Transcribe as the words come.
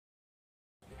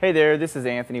Hey there, this is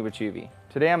Anthony with Joovy.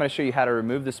 Today I'm going to show you how to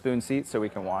remove the spoon seat so we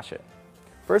can wash it.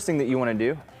 First thing that you want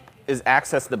to do is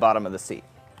access the bottom of the seat.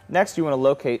 Next you want to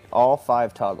locate all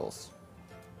 5 toggles.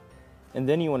 And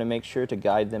then you want to make sure to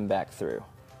guide them back through.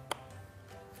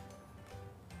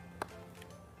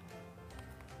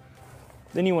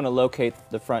 Then you want to locate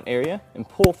the front area and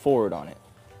pull forward on it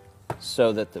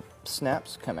so that the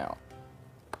snaps come out.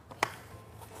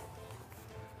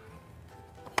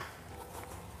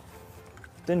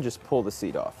 Then just pull the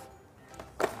seat off.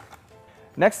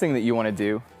 Next thing that you want to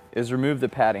do is remove the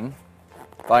padding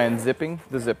by unzipping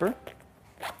the zipper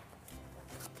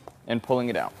and pulling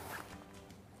it out.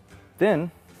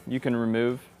 Then you can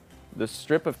remove the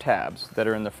strip of tabs that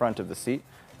are in the front of the seat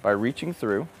by reaching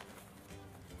through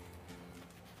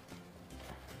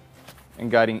and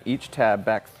guiding each tab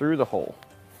back through the hole.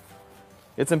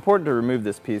 It's important to remove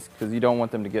this piece because you don't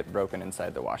want them to get broken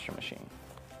inside the washer machine.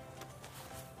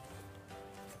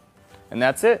 And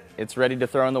that's it. It's ready to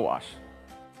throw in the wash.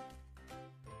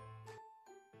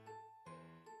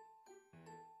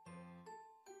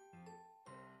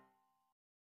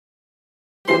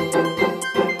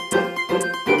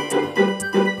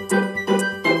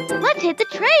 Let's hit the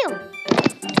trail.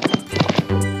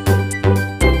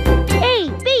 A,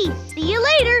 B, see you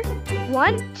later.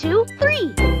 1, 2,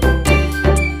 3.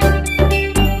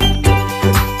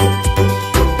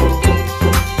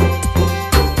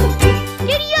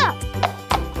 Giddy up.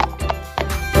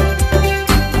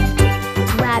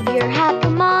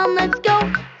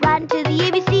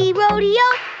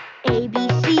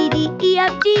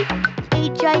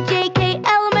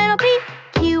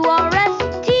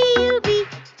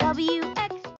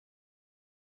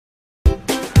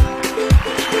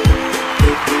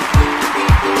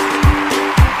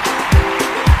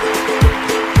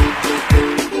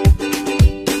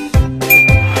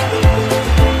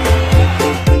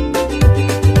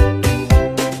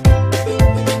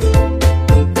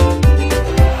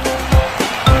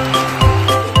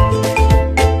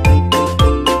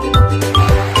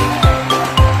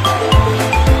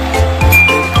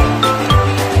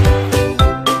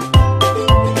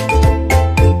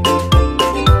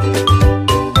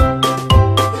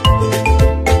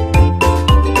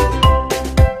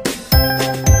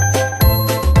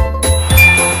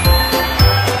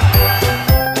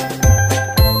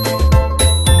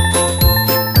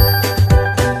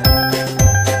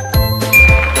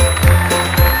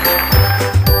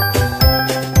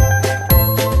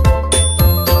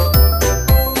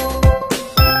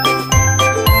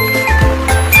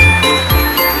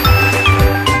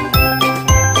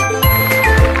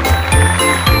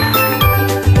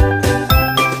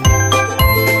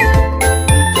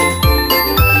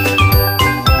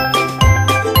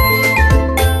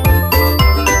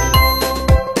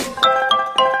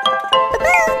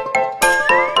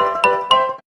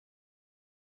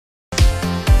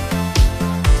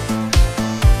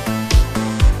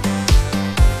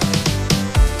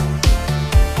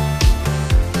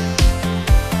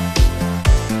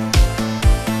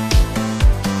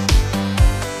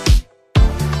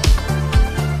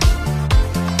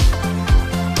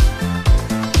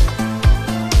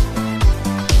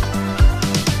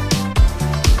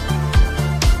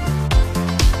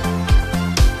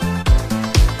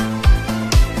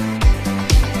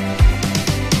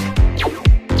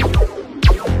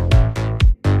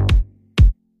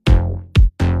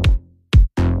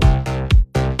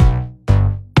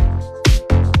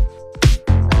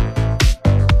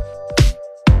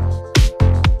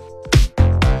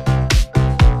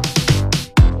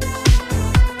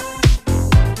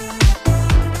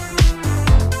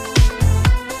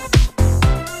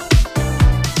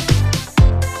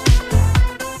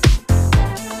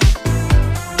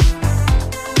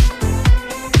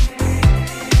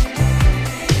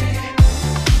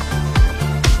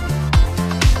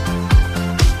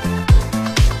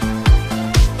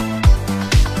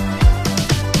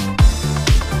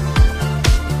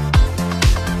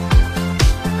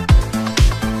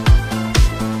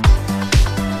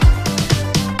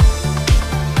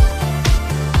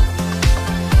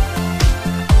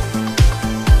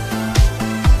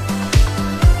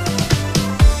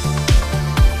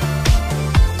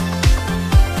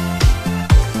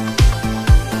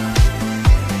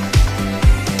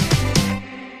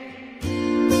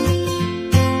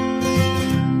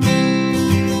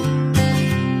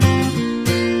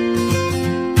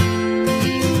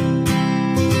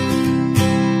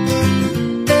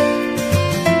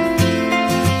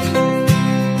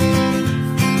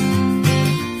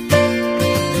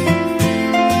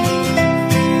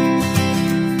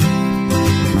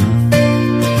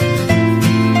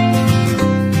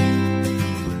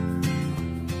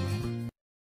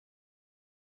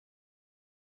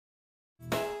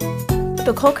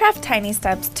 The Kolcraft Tiny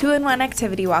Steps 2-in-1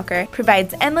 Activity Walker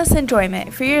provides endless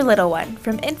enjoyment for your little one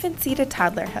from infancy to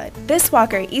toddlerhood. This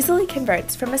walker easily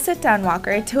converts from a sit-down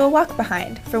walker to a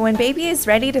walk-behind for when baby is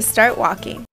ready to start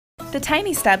walking. The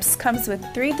Tiny Steps comes with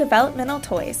 3 developmental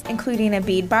toys, including a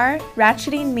bead bar,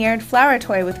 ratcheting mirrored flower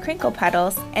toy with crinkle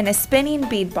petals, and a spinning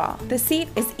bead ball. The seat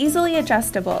is easily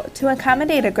adjustable to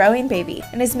accommodate a growing baby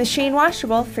and is machine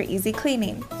washable for easy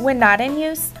cleaning. When not in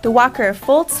use, the walker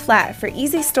folds flat for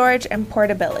easy storage and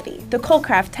portability. The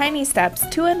Kolcraft Tiny Steps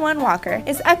 2-in-1 Walker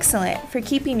is excellent for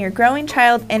keeping your growing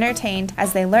child entertained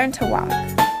as they learn to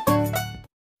walk.